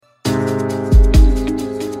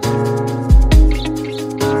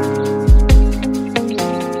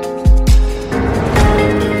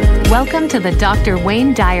Welcome to the Dr.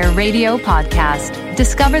 Wayne Dyer Radio Podcast.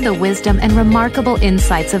 Discover the wisdom and remarkable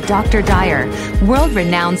insights of Dr. Dyer,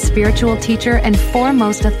 world-renowned spiritual teacher and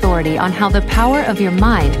foremost authority on how the power of your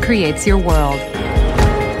mind creates your world.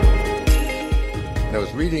 I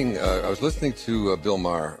was listening to Bill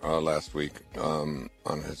Maher last week on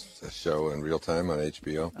his show in real time on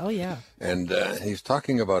HBO. Oh, yeah. And he's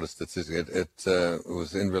talking about a statistic. It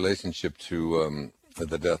was in relationship to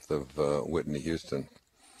the death of Whitney Houston.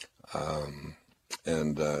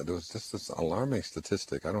 And there was just this alarming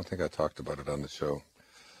statistic. I don't think I talked about it on the show.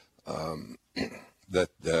 That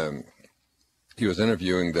he was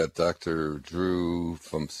interviewing that Dr. Drew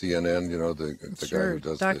from CNN, you know, the guy who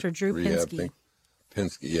does Dr. the Drew rehab Pinsky. thing.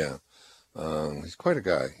 Pinsky, yeah. He's quite a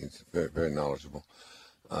guy. He's very, very knowledgeable.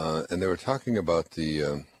 And they were talking about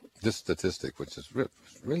this statistic, which is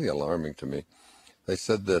really alarming to me. They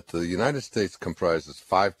said that the United States comprises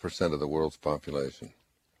 5% of the world's population.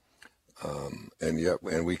 And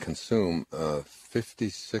we consume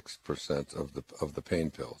 56% of the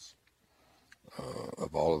pain pills,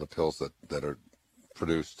 of all of the pills that are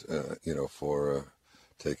produced, for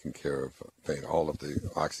taking care of pain, all of the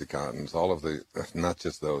Oxycontins, all of the, not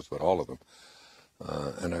just those, but all of them.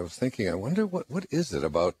 And I was thinking, I wonder what is it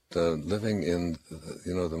about living in,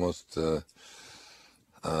 the most,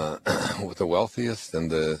 with the wealthiest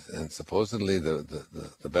and supposedly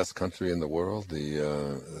the best country in the world,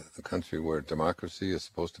 the country where democracy is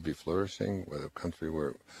supposed to be flourishing, where the country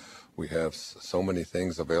where we have so many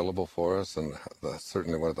things available for us, and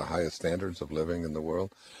certainly one of the highest standards of living in the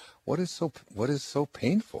world. What is so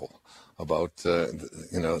painful about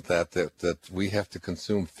that we have to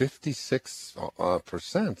consume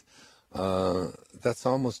 56%? That's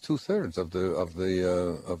almost 2/3 of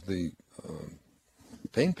the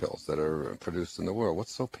pain pills that are produced in the world.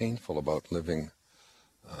 What's so painful about living?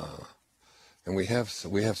 And we have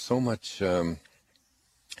so much.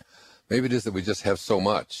 Maybe it is that we just have so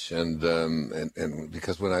much, and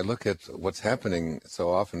because when I look at what's happening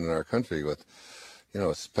so often in our country with,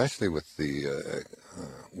 especially with the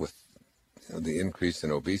increase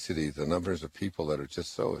in obesity, the numbers of people that are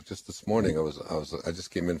just this morning I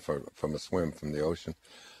just came in from a swim from the ocean,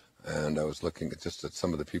 and I was looking at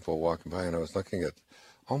some of the people walking by, and I was looking at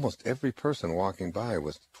almost every person walking by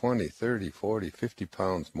was 20, 30, 40, 50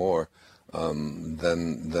 pounds more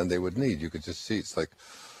than they would need. You could just see, it's like,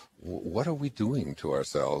 what are we doing to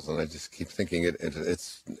ourselves? And I just keep thinking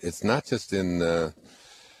it's not just in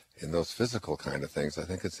those physical kind of things. I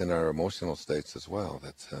think it's in our emotional states as well.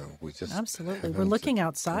 That we just absolutely, we're looking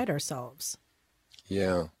outside ourselves.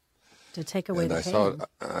 Yeah. To take away the pain.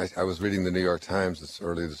 I was reading the New York Times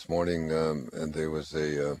early this morning, and there was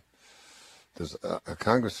there's a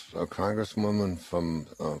congresswoman from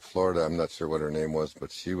Florida. I'm not sure what her name was,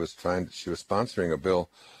 but she was sponsoring a bill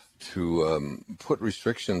to put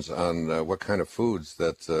restrictions on what kind of foods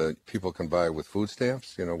that people can buy with food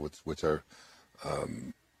stamps. Which are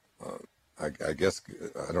I guess,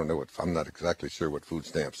 I don't know I'm not exactly sure what food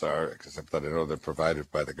stamps are, except that I know they're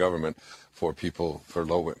provided by the government for people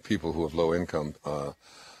who have low income,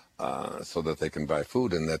 so that they can buy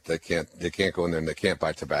food, and that they can't go in there and they can't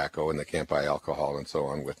buy tobacco and they can't buy alcohol and so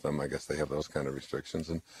on with them. I guess they have those kind of restrictions,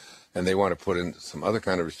 and they want to put in some other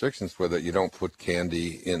kind of restrictions where that you don't put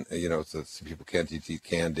candy in, so people can't eat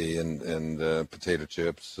candy and potato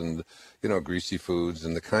chips and, greasy foods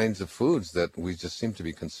and the kinds of foods that we just seem to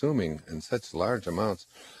be consuming in such large amounts.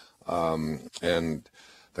 And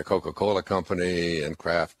the Coca-Cola company and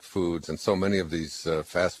Kraft Foods and so many of these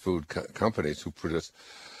fast food companies who produce.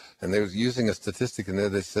 And they were using a statistic in there.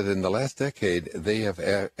 They said in the last decade, they have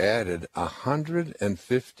added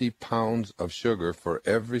 150 pounds of sugar for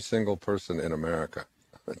every single person in America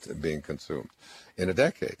being consumed in a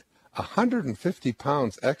decade. 150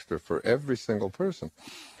 pounds extra for every single person.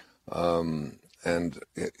 And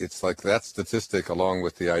it's like that statistic, along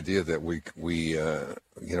with the idea that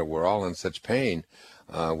we're all in such pain.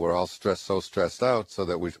 We're all so stressed out, so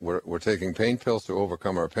that we're taking pain pills to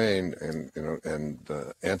overcome our pain, and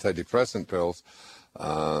antidepressant pills,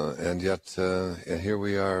 and yet here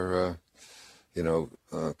we are,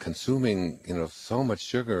 consuming so much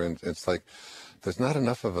sugar, and it's like there's not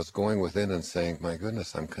enough of us going within and saying, my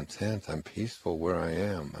goodness, I'm content, I'm peaceful where I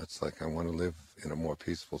am. It's like I want to live in a more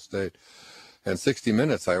peaceful state. And 60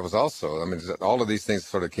 Minutes, all of these things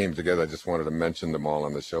sort of came together. I just wanted to mention them all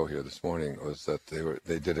on the show here this morning. Was that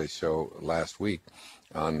they did a show last week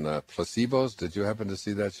on placebos. Did you happen to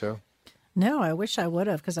see that show? No, I wish I would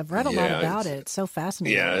have, because I've read a lot about it. It's so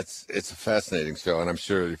fascinating. Yeah, it's a fascinating show, and I'm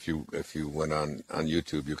sure if you went on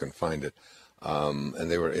YouTube, you can find it.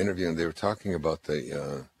 And they were talking about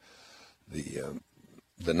the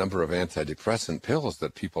the number of antidepressant pills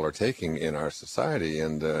that people are taking in our society.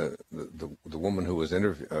 And the woman who was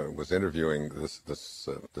interviewing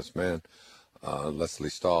this man, Leslie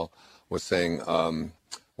Stahl, was saying,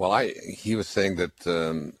 he was saying that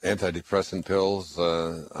antidepressant pills,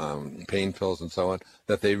 pain pills and so on,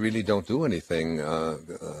 that they really don't do anything.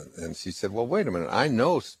 And she said, well, wait a minute. I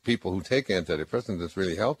know people who take antidepressants that's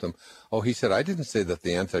really helped them. Oh, he said, I didn't say that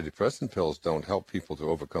the antidepressant pills don't help people to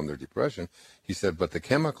overcome their depression. He said, but the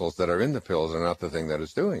chemicals that are in the pills are not the thing that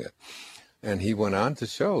is doing it. And he went on to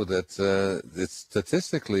show that it's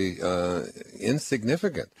statistically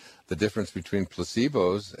insignificant, the difference between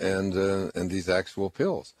placebos and these actual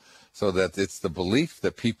pills. So that it's the belief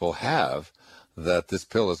that people have that this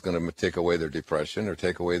pill is going to take away their depression or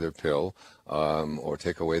take away their pill or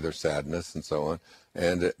take away their sadness and so on,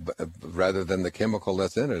 and rather than the chemical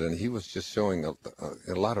that's in it. And he was just showing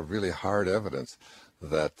a lot of really hard evidence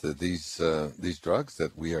that these drugs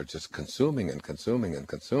that we are just consuming and consuming and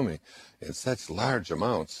consuming in such large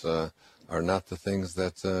amounts are not the things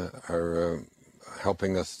that are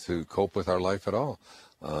helping us to cope with our life at all.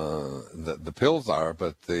 The pills are,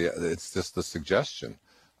 but it's just the suggestion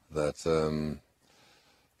that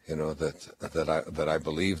that I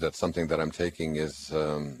believe that something that I'm taking is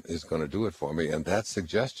going to do it for me, and that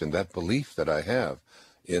suggestion, that belief that I have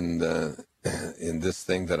in this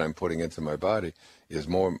thing that I'm putting into my body is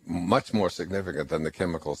much more significant than the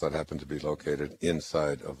chemicals that happen to be located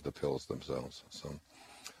inside of the pills themselves. So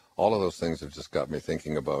all of those things have just got me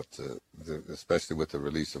thinking about, especially with the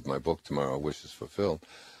release of my book tomorrow, Wishes Fulfilled,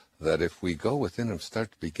 that if we go within and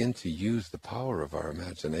begin to use the power of our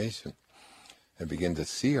imagination and begin to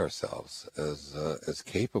see ourselves as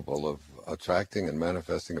capable of attracting and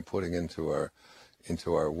manifesting and putting into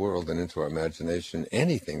our world and into our imagination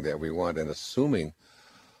anything that we want, and assuming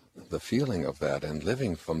the feeling of that and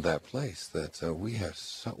living from that place, that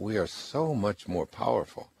we are so much more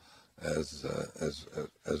powerful as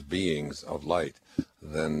beings of light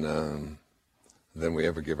than we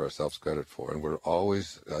ever give ourselves credit for. And we're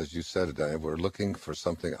always, as you said, Diane, we're looking for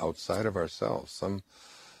something outside of ourselves,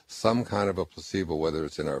 some kind of a placebo, whether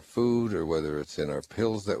it's in our food or whether it's in our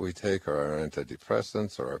pills that we take or our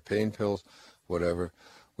antidepressants or our pain pills, whatever.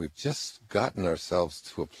 We've just gotten ourselves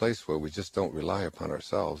to a place where we just don't rely upon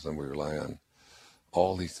ourselves, and we rely on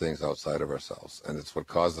all these things outside of ourselves. And it's what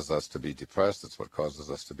causes us to be depressed. It's what causes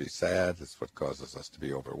us to be sad. It's what causes us to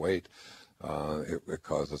be overweight. It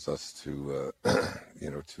causes us to,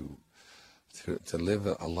 to live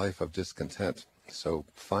a life of discontent. So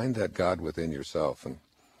find that God within yourself. And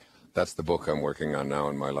that's the book I'm working on now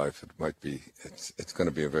in my life. It's going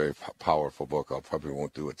to be a very powerful book. I probably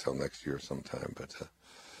won't do it till next year sometime, but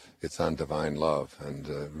it's on divine love and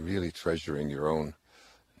really treasuring your own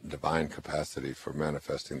divine capacity for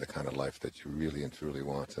manifesting the kind of life that you really and truly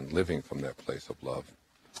want and living from that place of love.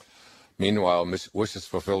 Meanwhile, Wishes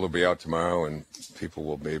Fulfilled will be out tomorrow, and people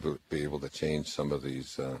will be able to change some of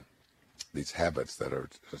these habits that are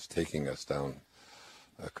just taking us down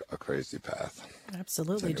a crazy path.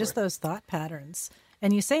 Absolutely. Anyway. Just those thought patterns.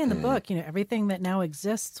 And you say in the book, everything that now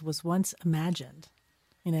exists was once imagined.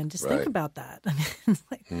 And just think about that. I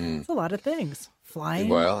mean, it's a lot of things. Flying.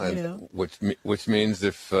 Well, and which means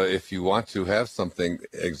if you want to have something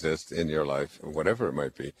exist in your life, whatever it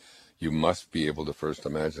might be, you must be able to first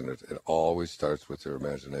imagine it. It always starts with your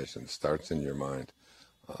imagination. It starts in your mind.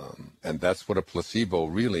 And that's what a placebo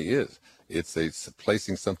really is. It's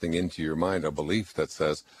placing something into your mind, a belief that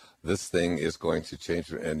says this thing is going to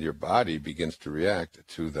change, and your body begins to react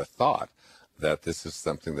to the thought that this is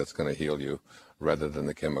something that's going to heal you rather than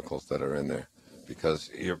the chemicals that are in there, because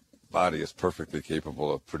your body is perfectly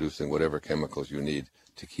capable of producing whatever chemicals you need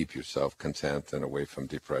to keep yourself content and away from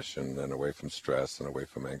depression and away from stress and away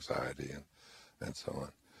from anxiety and so on.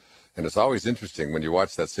 And it's always interesting when you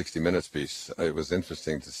watch that 60 Minutes piece. It was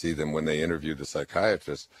interesting to see them when they interviewed the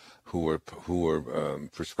psychiatrists who were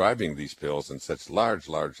prescribing these pills in such large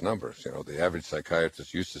numbers. The average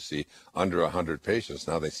psychiatrist used to see under 100 patients.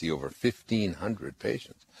 Now they see over 1,500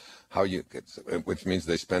 patients. Which means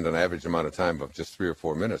they spend an average amount of time of just 3 or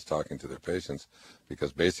 4 minutes talking to their patients,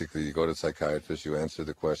 because basically you go to a psychiatrist, you answer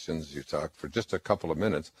the questions, you talk for just a couple of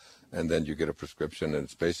minutes, and then you get a prescription, and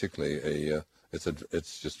it's basically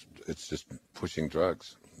it's just pushing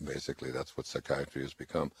drugs. Basically, that's what psychiatry has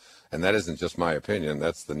become. And that isn't just my opinion.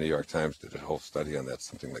 That's the New York Times did a whole study on that.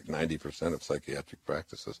 Something like 90% of psychiatric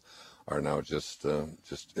practices are now just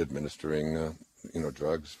administering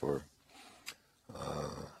drugs for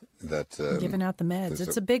giving out the meds.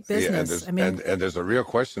 It's a big business. And there's a real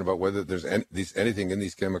question about whether there's anything in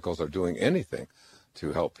these chemicals are doing anything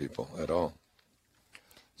to help people at all.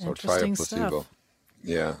 So try a placebo. Stuff.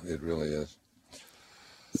 Yeah, it really is.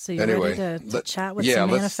 So you're Anyway, ready to chat with some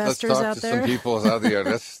let's manifestors talk out to there? some people out there.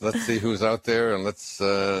 Let's see who's out there, and this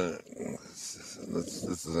is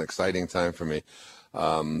an exciting time for me.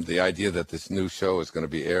 The idea that this new show is going to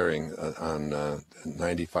be airing on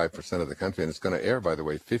 95% of the country, and it's going to air, by the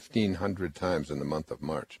way, 1,500 times in the month of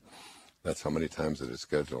March. That's how many times it is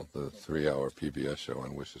scheduled, the 3-hour PBS show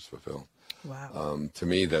on Wishes Fulfilled. Wow. To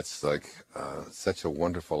me, that's like such a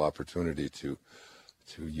wonderful opportunity to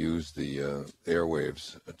use the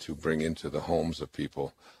airwaves to bring into the homes of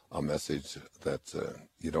people a message that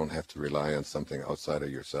you don't have to rely on something outside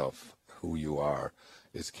of yourself. Who you are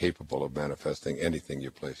is capable of manifesting anything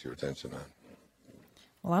you place your attention on.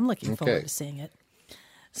 Well, I'm looking forward to seeing it.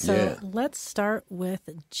 So let's start with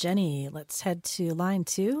Jenny. Let's head to line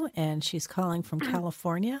 2, and she's calling from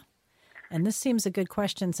California. And this seems a good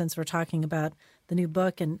question since we're talking about the new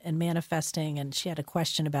book and manifesting, and she had a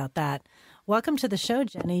question about that. Welcome to the show,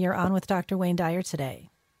 Jenny. You're on with Dr. Wayne Dyer today.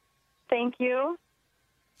 Thank you.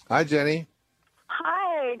 Hi, Jenny.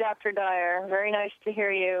 Hi, Dr. Dyer. Very nice to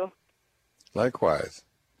hear you. Likewise.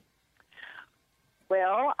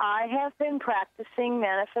 Well, I have been practicing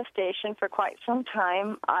manifestation for quite some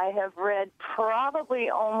time. I have read probably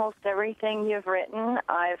almost everything you've written.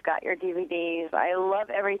 I've got your DVDs. I love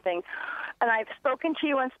everything. And I've spoken to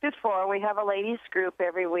you once before. We have a ladies group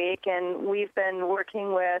every week, and we've been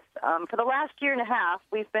working with, for the last year and a half,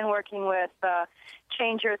 we've been working with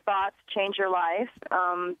Change Your Thoughts, Change Your Life,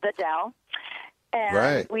 the Tao.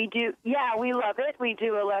 And we do, we love it. We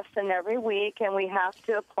do a lesson every week, and we have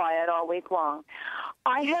to apply it all week long.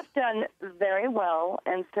 I have done very well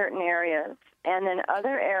in certain areas, and in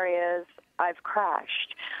other areas, I've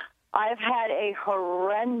crashed. I've had a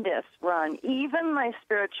horrendous run. Even my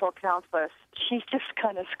spiritual counselor, she just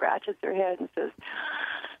kind of scratches her head and says,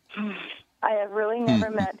 I have really never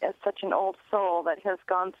met such an old soul that has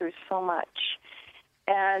gone through so much.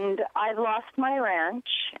 And I lost my ranch.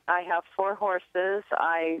 I have 4 horses.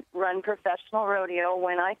 I run professional rodeo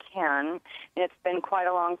when I can. It's been quite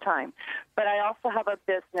a long time. But I also have a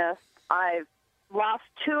business. I've lost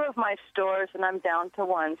 2 of my stores, and I'm down to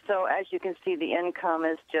 1. So as you can see, the income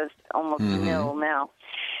is just almost nil now.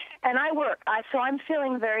 And I work. So I'm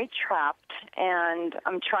feeling very trapped, and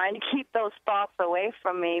I'm trying to keep those thoughts away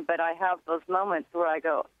from me, but I have those moments where I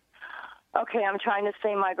go, okay, I'm trying to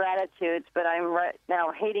say my gratitudes, but I'm right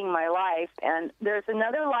now hating my life. And there's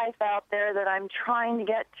another life out there that I'm trying to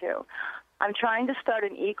get to. I'm trying to start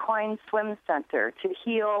an equine swim center to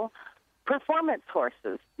heal performance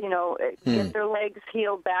horses, get their legs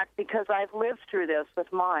healed back, because I've lived through this with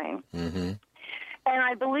mine. And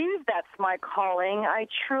I believe that's my calling. I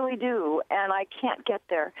truly do, and I can't get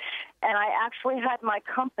there. And I actually had my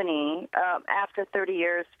company after 30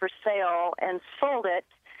 years for sale and sold it.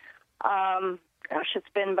 It's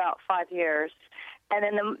been about 5 years. And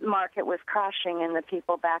then the market was crashing, and the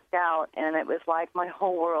people backed out, and it was like my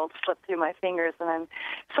whole world slipped through my fingers.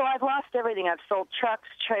 So I've lost everything. I've sold trucks,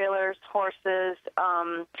 trailers, horses,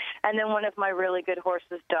 and then one of my really good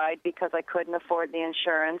horses died because I couldn't afford the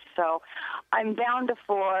insurance. So I'm down to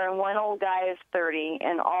 4, and one old guy is 30,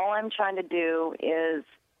 and all I'm trying to do is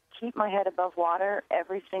keep my head above water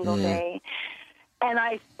every single day. And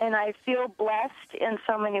I feel blessed in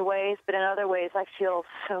so many ways, but in other ways I feel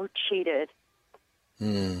so cheated.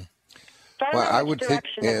 So I would take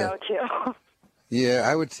to go to.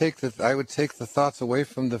 I would take the thoughts away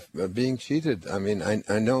from the being cheated. I mean, I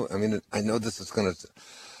know this is going to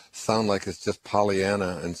sound like it's just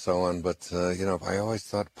Pollyanna and so on, but I always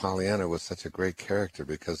thought Pollyanna was such a great character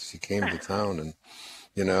because she came to town and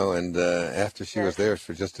after she was there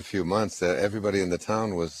for just a few months, everybody in the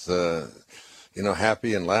town was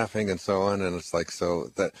happy and laughing and so on, and it's like so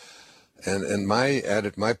that. And my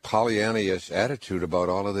Pollyanna-ish attitude about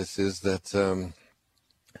all of this is that,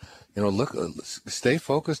 stay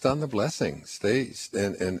focused on the blessing.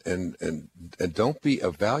 And don't be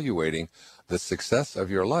evaluating the success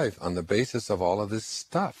of your life on the basis of all of this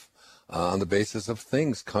stuff, on the basis of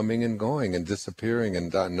things coming and going and disappearing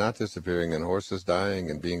and not disappearing and horses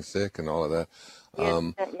dying and being sick and all of that.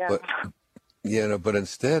 But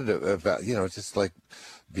instead of just like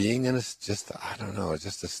being in a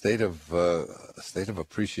state of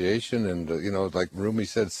appreciation and like Rumi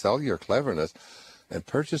said, sell your cleverness and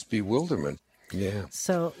purchase bewilderment. Yeah.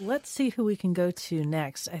 So let's see who we can go to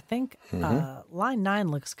next. I think line 9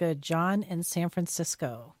 looks good. John in San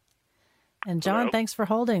Francisco. And John, Hello. Thanks for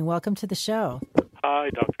holding. Welcome to the show.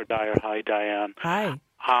 Hi, Dr. Dyer. Hi, Diane. Hi.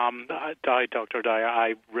 Hi, Dr. Dyer.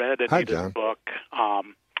 I read Anita's book.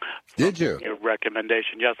 Did you? Your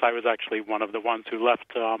recommendation. Yes, I was actually one of the ones who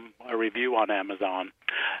left a review on Amazon.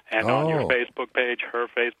 And on your Facebook page, her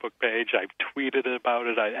Facebook page, I've tweeted about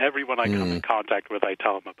it. Everyone I come in contact with, I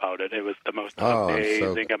tell them about it. It was the most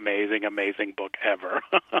amazing book ever.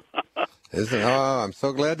 I'm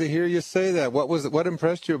so glad to hear you say that. What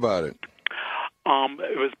impressed you about it?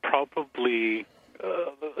 It was probably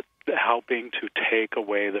helping to take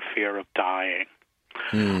away the fear of dying.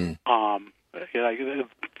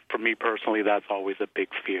 For me personally, that's always a big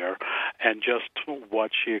fear. And just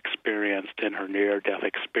what she experienced in her near-death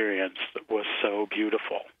experience was so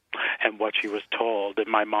beautiful. And what she was told, and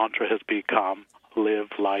my mantra has become, live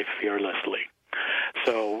life fearlessly.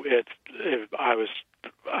 So I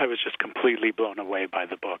was just completely blown away by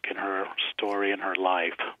the book and her story and her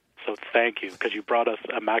life. So thank you, because you brought us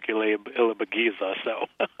Immaculée Ilibagiza. So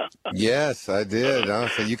yes, I did.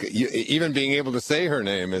 So you even being able to say her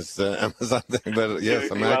name is something. But yes,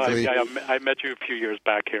 Immaculée. Well, I met you a few years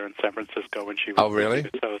back here in San Francisco when she was. Oh, really?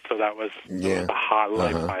 So that was a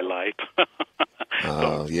highlight.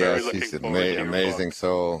 Oh, yes, she's an amazing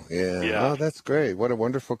soul. Yeah. Oh, that's great. What a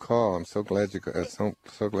wonderful call. I'm so glad you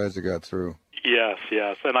got through.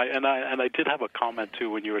 Yes, and I did have a comment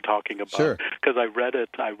too when you were talking about, because I read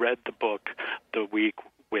the book the week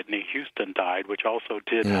Whitney Houston died, which also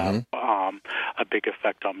did have a big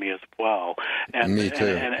effect on me as well. And me too.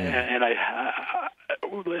 And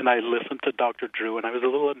I listened to Dr. Drew, and I was a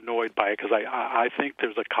little annoyed by it because I think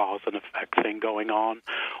there's a cause and effect thing going on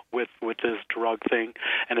with this drug thing,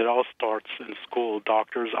 and it all starts in school.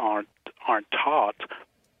 Doctors aren't taught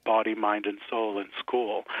body, mind, and soul in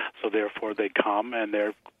school. So therefore they come and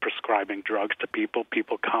they're prescribing drugs to people.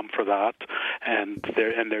 People come for that, and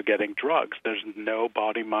they're getting drugs. There's no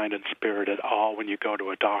body, mind, and spirit at all when you go to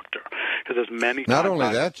a doctor. Because there's many. Not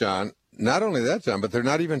only that, John, but they're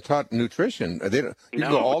not even taught nutrition. You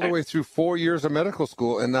go all the way through 4 years of medical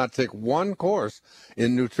school and not take one course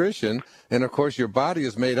in nutrition. And, of course, your body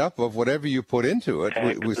is made up of whatever you put into it.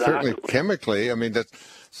 Exactly. We certainly chemically. I mean,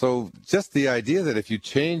 so just the idea that if you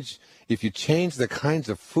change the kinds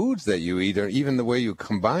of foods that you eat, or even the way you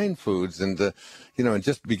combine foods, and and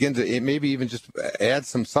just begin to maybe even just add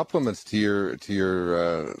some supplements to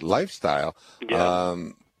your lifestyle. Yeah.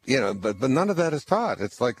 But none of that is taught.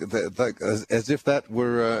 It's like as if that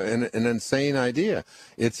were an insane idea.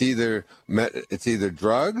 It's either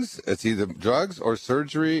drugs or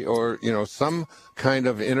surgery or some kind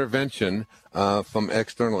of intervention from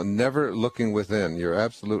external, never looking within. You're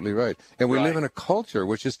absolutely right. And we live in a culture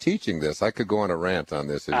which is teaching this. I could go on a rant on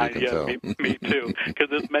this, as you can tell. Me too. Because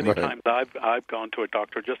there's many times I've gone to a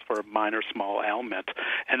doctor just for a minor small ailment,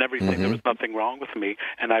 and everything there was nothing wrong with me,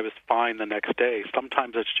 and I was fine the next day.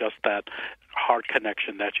 Sometimes it's just that heart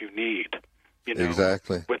connection that you need.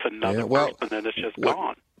 Exactly. With another person, and it's just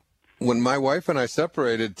gone. When my wife and I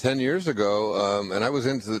separated 10 years ago, and I was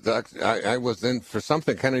into the doctor, I was in for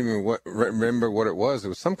something, can't even remember what it was. It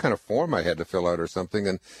was some kind of form I had to fill out or something.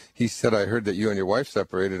 And he said, "I heard that you and your wife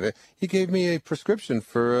separated." He gave me a prescription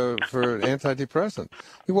for an antidepressant.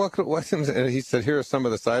 He walked and he said, "Here are some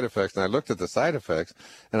of the side effects." And I looked at the side effects,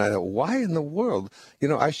 and I thought, "Why in the world?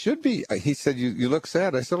 I should be." He said, "You look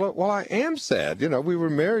sad." I said, "Well, I am sad. We were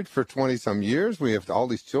married for 20-some years. We have all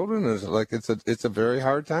these children, and it's a very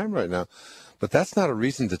hard time right now." But that's not a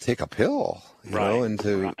reason to take a pill,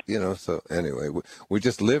 so anyway, we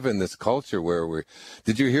just live in this culture where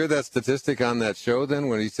did you hear that statistic on that show then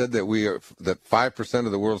when he said that that 5%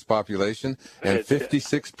 of the world's population and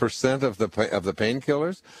 56% of the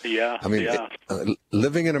painkillers? Yeah. I mean,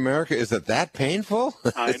 living in America, is it that painful?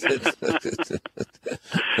 I know.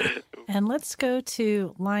 And let's go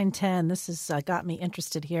to line 10. This has got me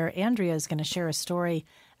interested here. Andrea is going to share a story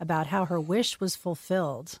about how her wish was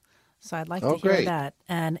fulfilled. So I'd like to hear that.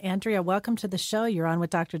 And Andrea, welcome to the show. You're on with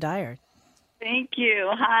Dr. Dyer. Thank you.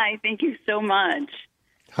 Hi. Thank you so much.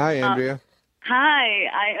 Hi, Andrea.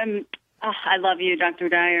 Hi. I love you, Dr.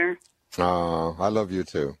 Dyer. Oh, I love you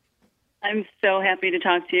too. I'm so happy to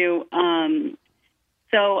talk to you.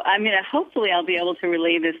 Hopefully I'll be able to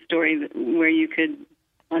relay this story where you could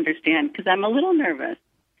understand, because I'm a little nervous.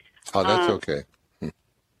 Oh, that's okay.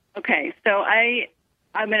 Okay. So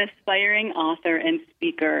I'm an aspiring author and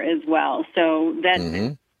speaker as well. So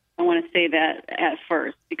I want to say that at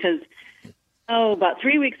first, because, about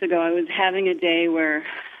 3 weeks ago, I was having a day where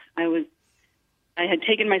I had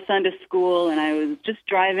taken my son to school, and I was just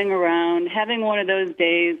driving around, having one of those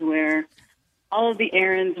days where all of the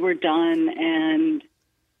errands were done, and,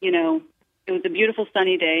 it was a beautiful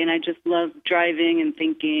sunny day, and I just loved driving and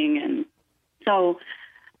thinking. And so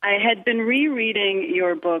I had been rereading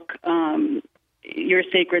your book, Your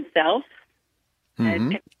Sacred Self.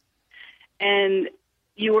 And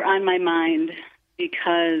you were on my mind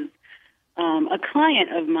because a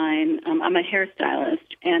client of mine, I'm a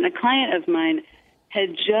hairstylist, and a client of mine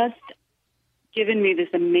had just given me this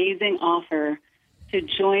amazing offer to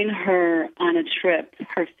join her on a trip,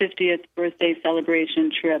 her 50th birthday celebration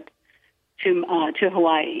trip to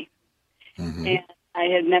Hawaii. Mm-hmm. And I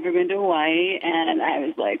had never been to Hawaii, and I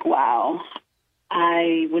was like, wow,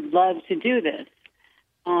 I would love to do this.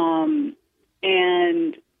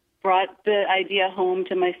 And brought the idea home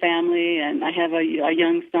to my family, and I have a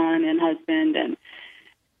young son and husband. And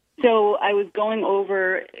so I was going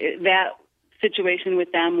over that situation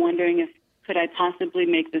with them, wondering if could I possibly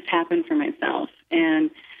make this happen for myself.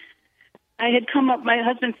 And I had come up, my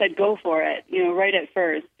husband said, go for it, right at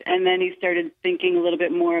first. And then he started thinking a little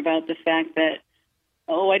bit more about the fact that,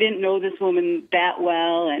 I didn't know this woman that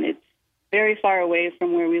well, and it's very far away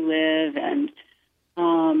from where we live. And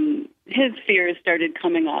his fears started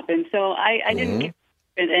coming up. And so I didn't get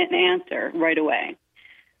an answer right away.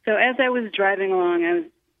 So as I was driving along,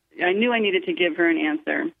 I knew I needed to give her an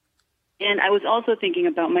answer. And I was also thinking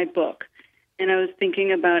about my book. And I was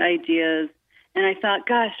thinking about ideas. And I thought,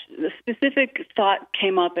 gosh, the specific thought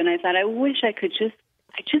came up, and I thought, I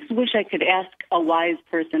just wish I could ask a wise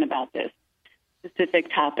person about this specific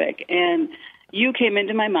topic. And you came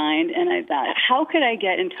into my mind, and I thought, how could I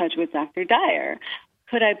get in touch with Dr. Dyer?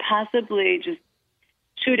 Could I possibly just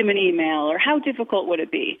shoot him an email, or how difficult would it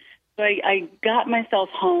be? So I got myself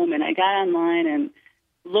home, and I got online and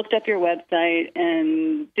looked up your website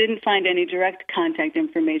and didn't find any direct contact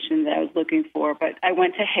information that I was looking for, but I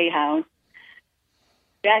went to Hay House.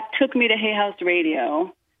 That took me to Hay House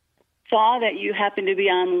Radio, saw that you happened to be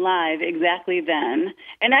on live exactly then,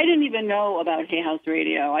 and I didn't even know about Hay House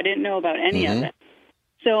Radio. I didn't know about any of it.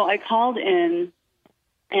 So I called in,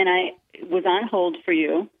 and I was on hold for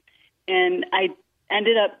you, and I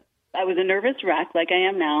was a nervous wreck like I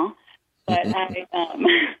am now, but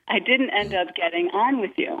I didn't end up getting on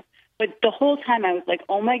with you. But the whole time I was like,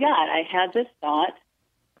 oh my God, I had this thought,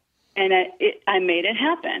 and I made it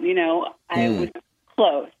happen. I was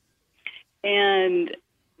close. And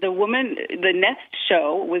the next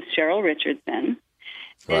show was Cheryl Richardson,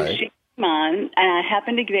 and she came on, and I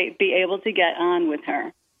happened to be able to get on with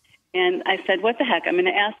her. And I said, what the heck, I'm going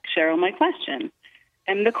to ask Cheryl my question.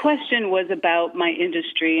 And the question was about my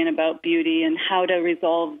industry and about beauty and how to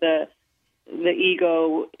resolve the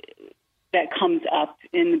ego that comes up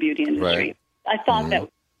in the beauty industry. Right. I thought that was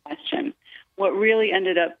the question. What really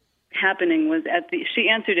ended up happening was she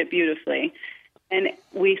answered it beautifully. And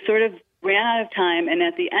we sort of ran out of time, and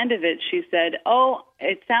at the end of it, she said,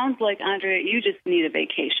 it sounds like, Andrea, you just need a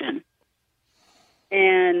vacation.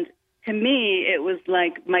 And to me, it was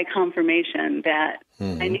like my confirmation that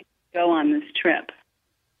I need to go on this trip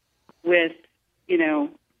with,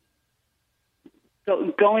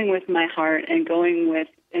 going with my heart and going with,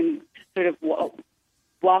 and sort of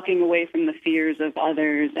walking away from the fears of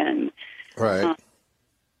others. And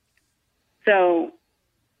so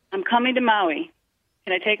I'm coming to Maui.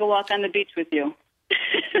 Can I take a walk on the beach with you?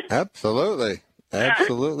 Absolutely.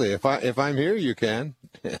 If I'm here, you can.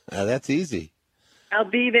 That's easy. I'll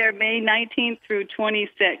be there May 19th through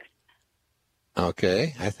 26th.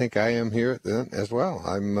 Okay. I think I am here then as well.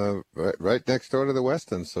 I'm right next door to the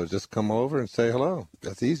Westin, so just come over and say hello.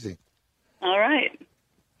 That's easy. All right.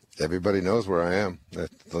 Everybody knows where I am.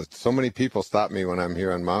 So many people stop me when I'm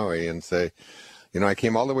here on Maui and say, I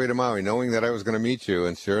came all the way to Maui knowing that I was going to meet you,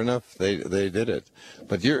 and sure enough, they did it.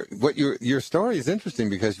 But your story is interesting,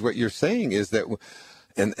 because what you're saying is that,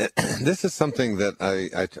 and this is something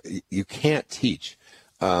that you can't teach,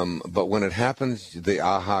 but when it happens, the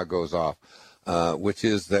aha goes off, which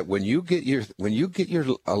is that when you get your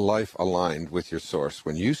life aligned with your source,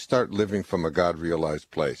 when you start living from a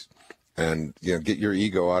God-realized place, and get your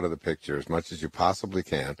ego out of the picture as much as you possibly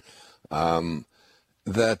can.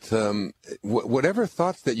 Whatever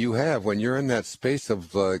thoughts that you have when you're in that space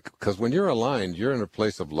of, because when you're aligned, you're in a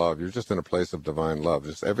place of love. You're just in a place of divine love.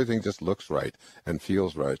 Everything just looks right and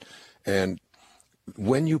feels right. And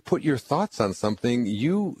when you put your thoughts on something,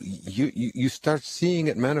 you start seeing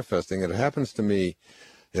it manifesting. It happens to me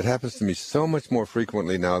so much more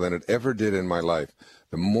frequently now than it ever did in my life.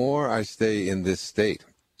 The more I stay in this state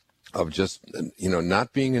of just,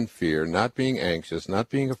 not being in fear, not being anxious, not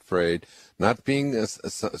being afraid, not being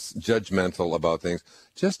judgmental about things,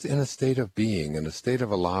 just in a state of being, in a state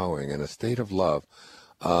of allowing, in a state of love.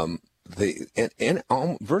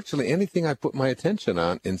 Virtually anything I put my attention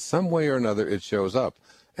on, in some way or another, it shows up.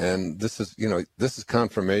 And this is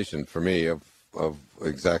confirmation for me of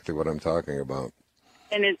exactly what I'm talking about.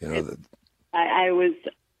 And I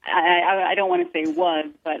don't want to say was,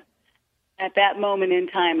 but at that moment in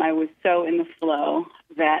time, I was so in the flow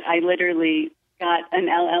that I literally got an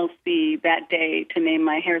LLC that day to name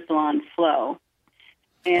my hair salon Flow.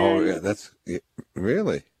 And that's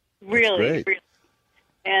really? Really, that's great. Really.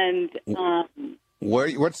 And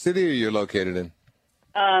what city are you located in?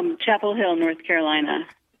 Chapel Hill, North Carolina.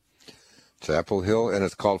 Chapel Hill, and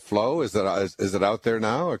it's called Flow. Is it out there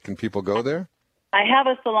now, or can people go there? I have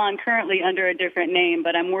a salon currently under a different name,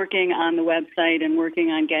 but I'm working on the website and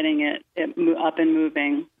working on getting it up and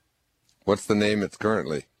moving. What's the name it's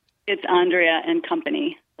currently? It's Andrea and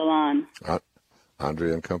Company Salon.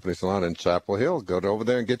 Andrea and Company Salon in Chapel Hill. Go over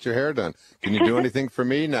there and get your hair done. Can you do anything for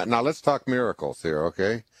me? Now let's talk miracles here,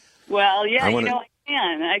 okay? Well, yeah, I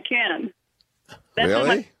can.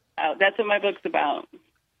 Really? That's what my book's about.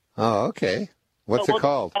 Oh, okay. What's it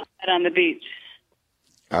called? On the beach.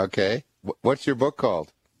 Okay. What's your book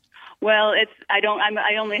called? Well, I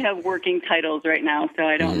only have working titles right now, so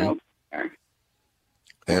I don't know.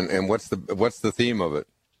 And what's the theme of it?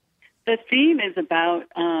 The theme is about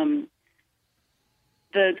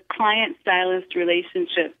the client-stylist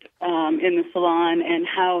relationship in the salon and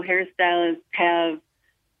how hairstylists have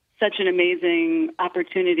such an amazing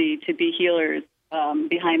opportunity to be healers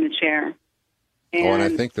behind the chair. And I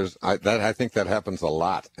think I think that happens a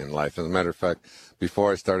lot in life. As a matter of fact,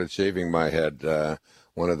 before I started shaving my head,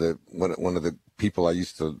 one of the people I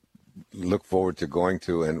used to look forward to going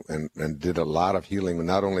to and did a lot of healing,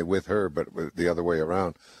 not only with her but with the other way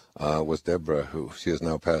around, was Deborah, who she has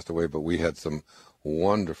now passed away. But we had some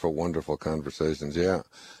wonderful, wonderful conversations. Yeah,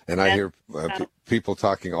 and I hear people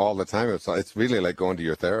talking all the time. It's really like going to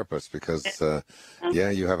your therapist because,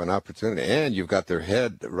 you have an opportunity, and you've got their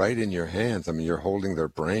head right in your hands. I mean, you're holding their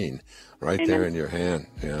brain right there in your hand.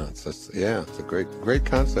 Yeah, it's a great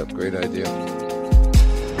concept, great idea.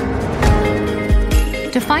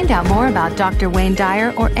 To find out more about Dr. Wayne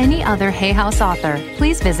Dyer or any other Hay House author,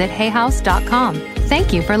 please visit hayhouse.com.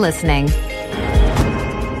 Thank you for listening.